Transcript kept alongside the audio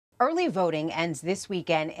Early voting ends this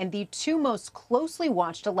weekend in the two most closely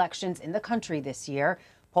watched elections in the country this year.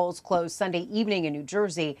 Polls close Sunday evening in New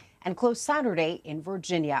Jersey and close Saturday in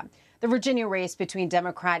Virginia. The Virginia race between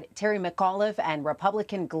Democrat Terry McAuliffe and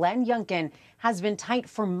Republican Glenn Youngkin has been tight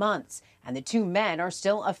for months, and the two men are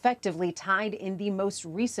still effectively tied in the most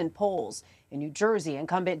recent polls. In New Jersey,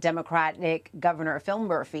 incumbent Democratic Governor Phil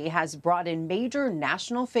Murphy has brought in major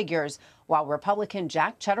national figures, while Republican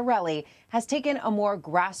Jack Ciattarelli has taken a more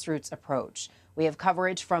grassroots approach. We have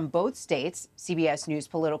coverage from both states. CBS News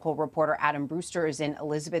political reporter Adam Brewster is in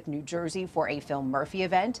Elizabeth, New Jersey for a Phil Murphy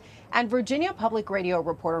event, and Virginia Public Radio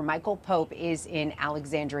reporter Michael Pope is in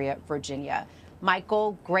Alexandria, Virginia.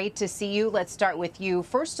 Michael, great to see you. Let's start with you.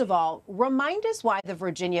 First of all, remind us why the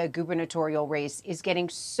Virginia gubernatorial race is getting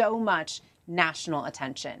so much national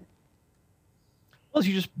attention. Well, as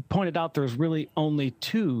you just pointed out, there's really only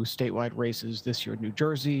two statewide races this year, New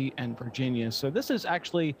Jersey and Virginia. So this is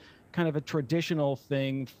actually kind of a traditional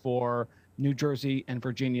thing for New Jersey and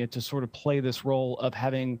Virginia to sort of play this role of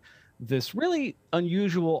having this really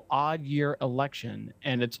unusual odd year election.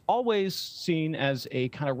 And it's always seen as a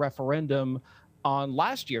kind of referendum on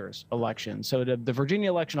last year's election. So the Virginia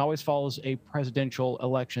election always follows a presidential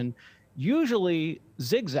election, usually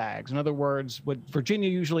zigzags. In other words, what Virginia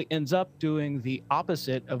usually ends up doing the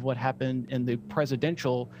opposite of what happened in the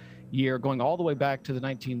presidential year, going all the way back to the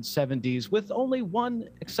 1970s, with only one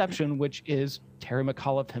exception, which is Terry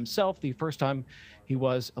McAuliffe himself. The first time he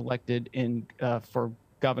was elected for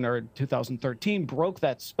governor in 2013 broke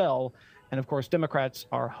that spell. And of course, Democrats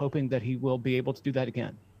are hoping that he will be able to do that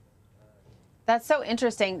again. That's so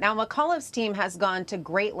interesting. Now, McAuliffe's team has gone to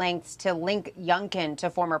great lengths to link Youngkin to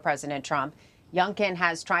former President Trump. Youngkin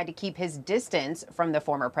has tried to keep his distance from the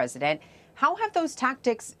former president. How have those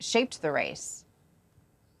tactics shaped the race?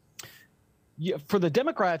 Yeah, for the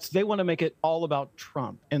Democrats, they want to make it all about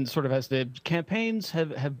Trump. And sort of as the campaigns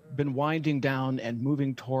have been winding down and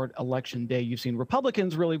moving toward Election Day, you've seen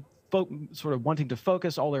Republicans really sort of wanting to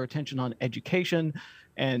focus all their attention on education,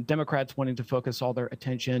 and Democrats wanting to focus all their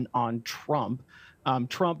attention on Trump.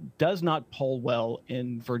 Trump does not poll well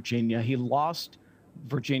in Virginia. He lost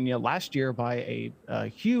Virginia last year by a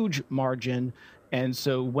huge margin. And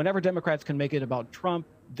so whenever Democrats can make it about Trump,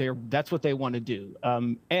 that's what they want to do.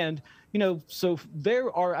 So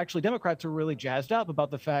there are actually Democrats are really jazzed up about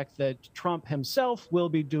the fact that Trump himself will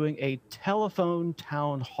be doing a telephone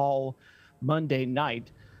town hall Monday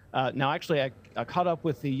night. Now, actually, I caught up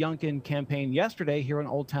with the Youngkin campaign yesterday here in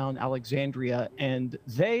Old Town Alexandria, and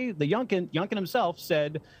Youngkin himself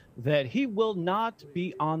said that he will not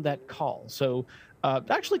be on that call. So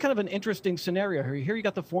actually kind of an interesting scenario here. Here you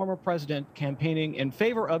got the former president campaigning in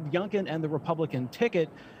favor of Youngkin and the Republican ticket,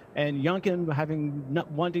 and Youngkin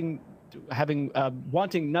wanting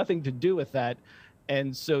nothing to do with that.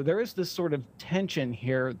 And so there is this sort of tension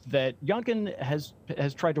here that Youngkin has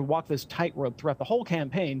tried to walk this tightrope throughout the whole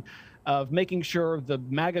campaign of making sure the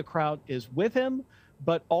MAGA crowd is with him,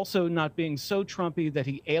 but also not being so Trumpy that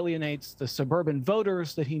he alienates the suburban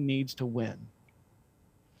voters that he needs to win.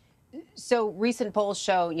 So recent polls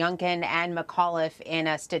show Youngkin and McAuliffe in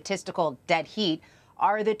a statistical dead heat.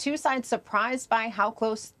 Are the two sides surprised by how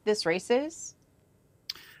close this race is?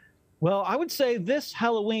 Well, I would say this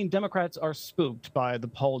Halloween, Democrats are spooked by the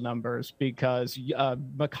poll numbers because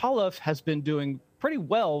McAuliffe has been doing pretty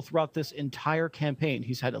well throughout this entire campaign.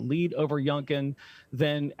 He's had a lead over Youngkin.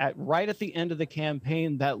 Then right at the end of the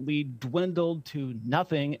campaign, that lead dwindled to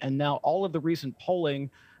nothing. And now all of the recent polling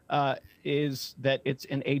is that it's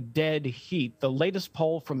in a dead heat. The latest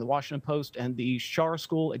poll from the Washington Post and the Schar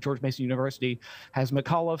School at George Mason University has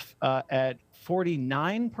McAuliffe at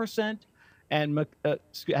 49%. And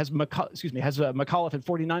has McAuliffe at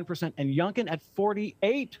 49% and Youngkin at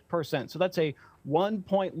 48%. So that's a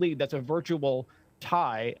 1-point lead. That's a virtual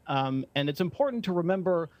tie. And it's important to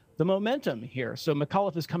remember the momentum here. So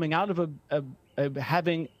McAuliffe is coming out of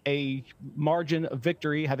having a margin of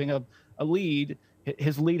victory, having a lead.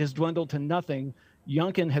 His lead has dwindled to nothing.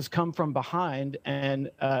 Youngkin has come from behind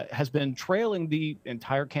and has been trailing the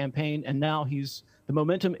entire campaign, and now the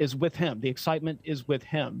momentum is with him. The excitement is with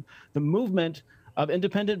him. The movement of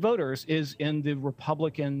independent voters is in the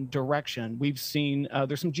Republican direction. We've seen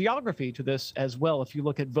there's some geography to this as well. If you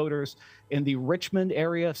look at voters in the Richmond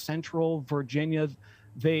area, central Virginia,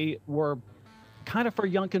 they were kind of for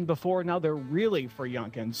Youngkin before. Now they're really for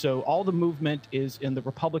Youngkin. So all the movement is in the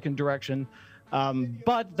Republican direction.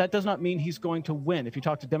 But that does not mean he's going to win. If you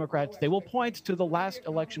talk to Democrats, they will point to the last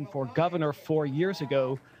election for governor 4 years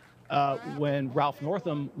ago when Ralph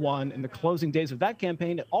Northam won. In the closing days of that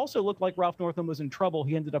campaign, it also looked like Ralph Northam was in trouble.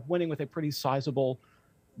 He ended up winning with a pretty sizable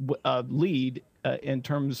lead in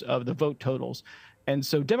terms of the vote totals. And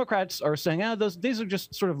so Democrats are saying, these are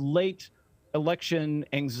just sort of late election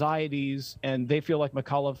anxieties, and they feel like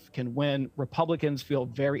McAuliffe can win. Republicans feel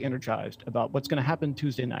very energized about what's going to happen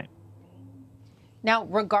Tuesday night. Now,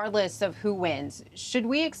 regardless of who wins, should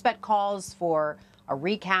we expect calls for a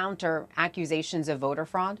recount or accusations of voter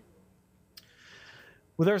fraud?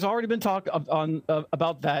 Well, there's already been talk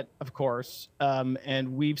about that, of course,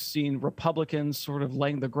 and we've seen Republicans sort of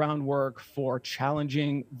laying the groundwork for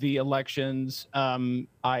challenging the elections.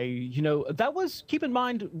 That was, keep in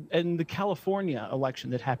mind, in the California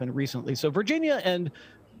election that happened recently. So Virginia and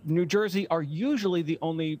New Jersey are usually the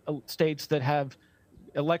only states that have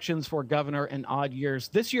elections for governor in odd years.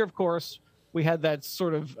 This year, of course, we had that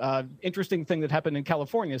sort of interesting thing that happened in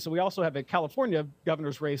California. So we also have a California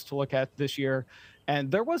governor's race to look at this year.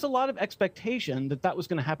 And there was a lot of expectation that that was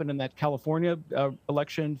going to happen in that California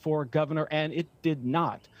election for governor, and it did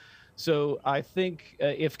not. So I think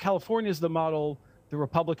if California is the model, the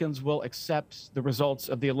Republicans will accept the results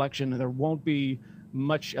of the election, and there won't be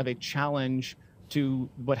much of a challenge to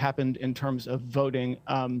what happened in terms of voting.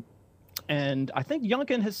 And I think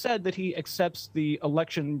Youngkin has said that he accepts the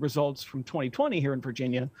election results from 2020 here in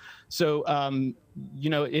Virginia. So,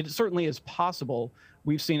 it certainly is possible.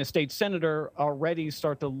 We've seen a state senator already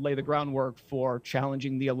start to lay the groundwork for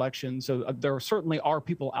challenging the election. So there certainly are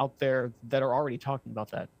people out there that are already talking about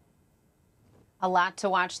that. A lot to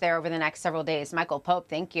watch there over the next several days. Michael Pope,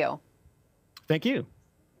 thank you. Thank you.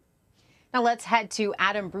 Now let's head to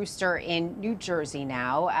Adam Brewster in New Jersey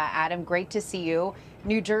now. Adam, great to see you.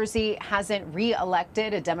 New Jersey hasn't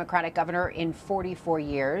re-elected a Democratic governor in 44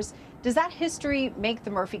 years. Does that history make the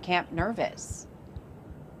Murphy camp nervous?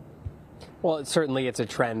 Well, certainly it's a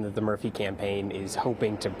trend that the Murphy campaign is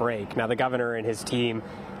hoping to break. Now, the governor and his team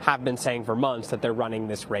have been saying for months that they're running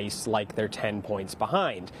this race like they're 10 points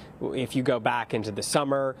behind. If you go back into the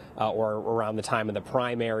summer or around the time of the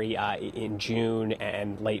primary in June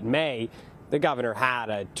and late May, the governor had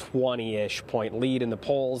a 20-ish point lead in the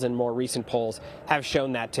polls, and more recent polls have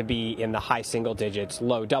shown that to be in the high single digits,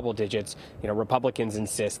 low double digits. Republicans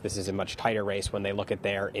insist this is a much tighter race when they look at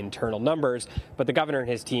their internal numbers, but the governor and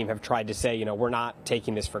his team have tried to say, we're not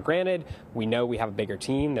taking this for granted. We know we have a bigger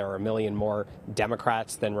team. There are 1 million more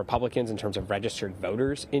Democrats than Republicans in terms of registered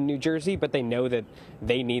voters in New Jersey, but they know that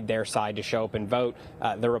they need their side to show up and vote.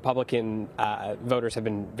 The Republican voters have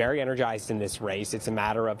been very energized in this race. It's a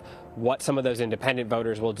matter of what some of those independent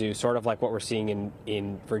voters will do, sort of like what we're seeing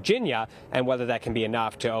in Virginia, and whether that can be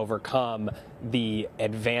enough to overcome the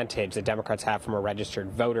advantage that Democrats have from a registered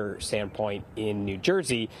voter standpoint in New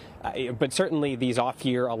Jersey. But certainly these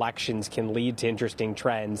off-year elections can lead to interesting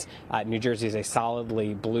trends. New Jersey is a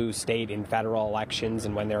solidly blue state in federal elections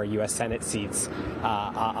and when there are U.S. Senate seats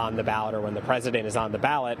on the ballot or when the president is on the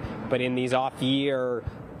ballot. But in these off-year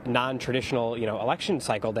non-traditional, election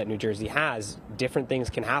cycle that New Jersey has, different things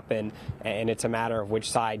can happen, and it's a matter of which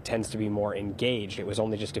side tends to be more engaged. It was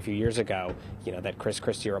only just a few years ago, that Chris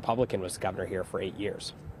Christie, a Republican, was governor here for 8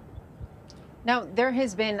 years. Now, there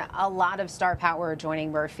has been a lot of star power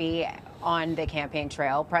joining Murphy on the campaign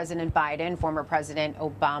trail. President Biden, former President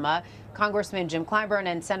Obama, Congressman Jim Clyburn,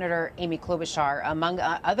 and Senator Amy Klobuchar, among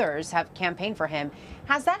others, have campaigned for him.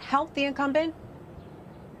 Has that helped the incumbent?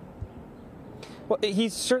 Well,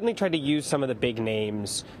 he's certainly tried to use some of the big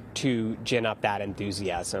names to gin up that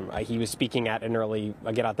enthusiasm. He was speaking at an early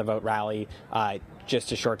Get Out the Vote rally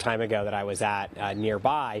just a short time ago that I was at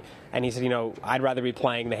nearby, and he said, I'd rather be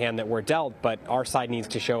playing the hand that we're dealt, but our side needs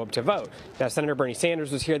to show up to vote. Now, Senator Bernie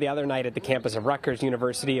Sanders was here the other night at the campus of Rutgers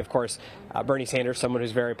University. Of course, Bernie Sanders, someone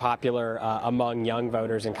who's very popular among young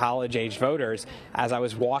voters and college-age voters. As I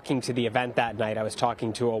was walking to the event that night, I was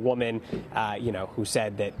talking to a woman, who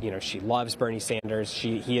said that, she loves Bernie Sanders.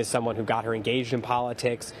 He is someone who got her engaged in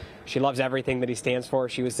politics. She loves everything that he stands for.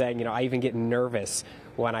 She was saying, I even get nervous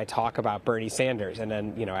when I talk about Bernie Sanders. And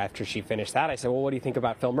then, after she finished that, I said, well, what do you think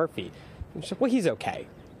about Phil Murphy? And she said, well, he's okay.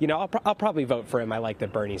 I'll probably vote for him. I like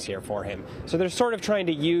that Bernie's here for him. So they're sort of trying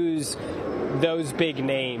to use those big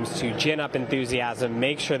names to gin up enthusiasm,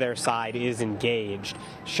 make sure their side is engaged,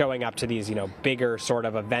 showing up to these, bigger sort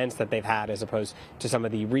of events that they've had as opposed to some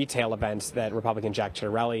of the retail events that Republican Jack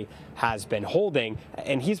Ciattarelli has been holding.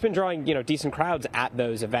 And he's been drawing, decent crowds at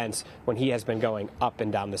those events when he has been going up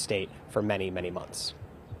and down the state for many, many months.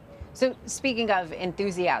 So speaking of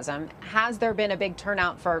enthusiasm, has there been a big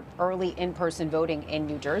turnout for early in-person voting in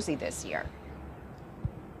New Jersey this year?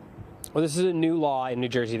 Well, this is a new law in New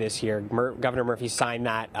Jersey this year. Governor Murphy signed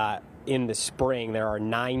that in the spring, there are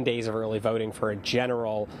 9 days of early voting for a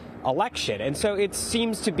general election. And so it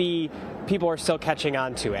seems to be people are still catching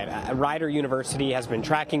on to it. Rider University has been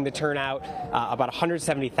tracking the turnout. About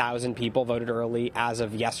 170,000 people voted early as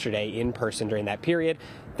of yesterday in person during that period.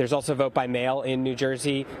 There's also vote by mail in New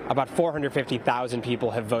Jersey. About 450,000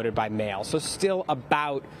 people have voted by mail. So still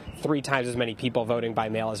about 3 times as many people voting by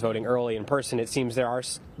mail as voting early in person. It seems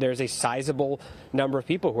there's a sizable number of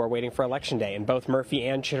people who are waiting for Election Day. And both Murphy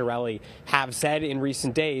and Ciccarelli have said in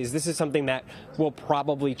recent days this is something that will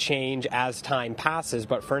probably change as time passes.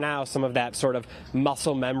 But for now, some of that sort of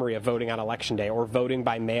muscle memory of voting on Election Day or voting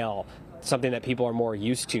by mail, something that people are more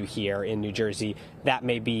used to here in New Jersey, that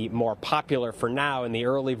may be more popular for now, and the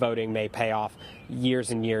early voting may pay off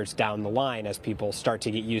years and years down the line as people start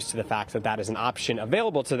to get used to the fact that that is an option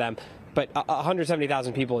available to them. But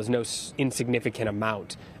 170,000 people is no insignificant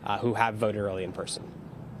amount who have voted early in person.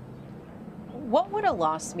 What would a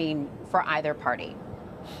loss mean for either party?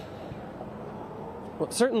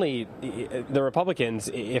 Well, certainly the Republicans,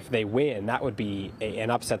 if they win, that would be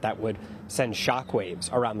an upset that would send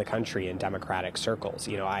shockwaves around the country in Democratic circles.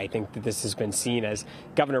 You know, I think that this has been seen as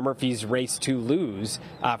Governor Murphy's race to lose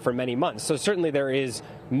for many months. So certainly there is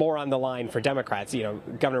more on the line for Democrats. You know,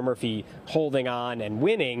 Governor Murphy holding on and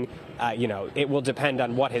winning, you know, it will depend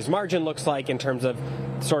on what his margin looks like in terms of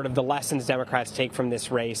sort of the lessons Democrats take from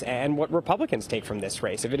this race and what Republicans take from this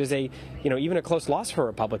race. If it is even a close loss for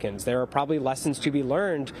Republicans, there are probably lessons to be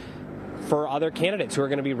learned for other candidates who are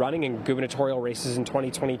going to be running in gubernatorial races in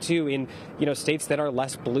 2022 in, states that are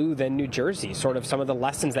less blue than New Jersey. Sort of some of the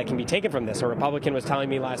lessons that can be taken from this. A Republican was telling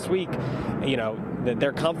me last week, that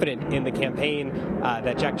they're confident in the campaign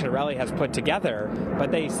that Jack Ciccarelli has put together,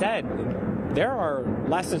 but they said there are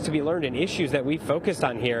lessons to be learned in issues that we focused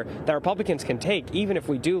on here that Republicans can take, even if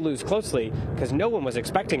we do lose closely, because no one was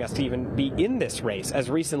expecting us to even be in this race as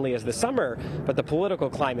recently as the summer, but the political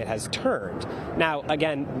climate has turned. Now,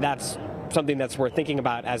 again, that's something that's worth thinking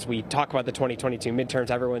about as we talk about the 2022 midterms.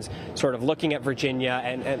 Everyone's sort of looking at Virginia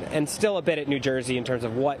and still a bit at New Jersey in terms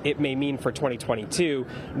of what it may mean for 2022.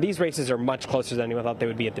 These races are much closer than anyone thought they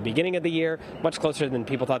would be at the beginning of the year, much closer than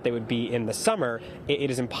people thought they would be in the summer. It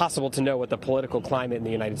is impossible to know what the political climate in the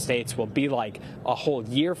United States will be like a whole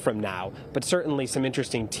year from now, but certainly some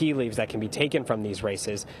interesting tea leaves that can be taken from these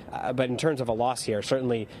races. But in terms of a loss here,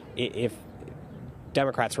 certainly if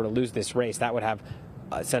Democrats were to lose this race, that would have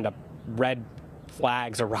send up red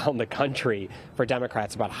flags around the country for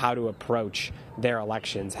Democrats about how to approach their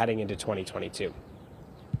elections heading into 2022.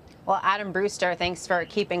 Well, Adam Brewster, thanks for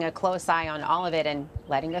keeping a close eye on all of it and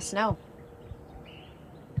letting us know.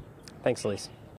 Thanks, Elise.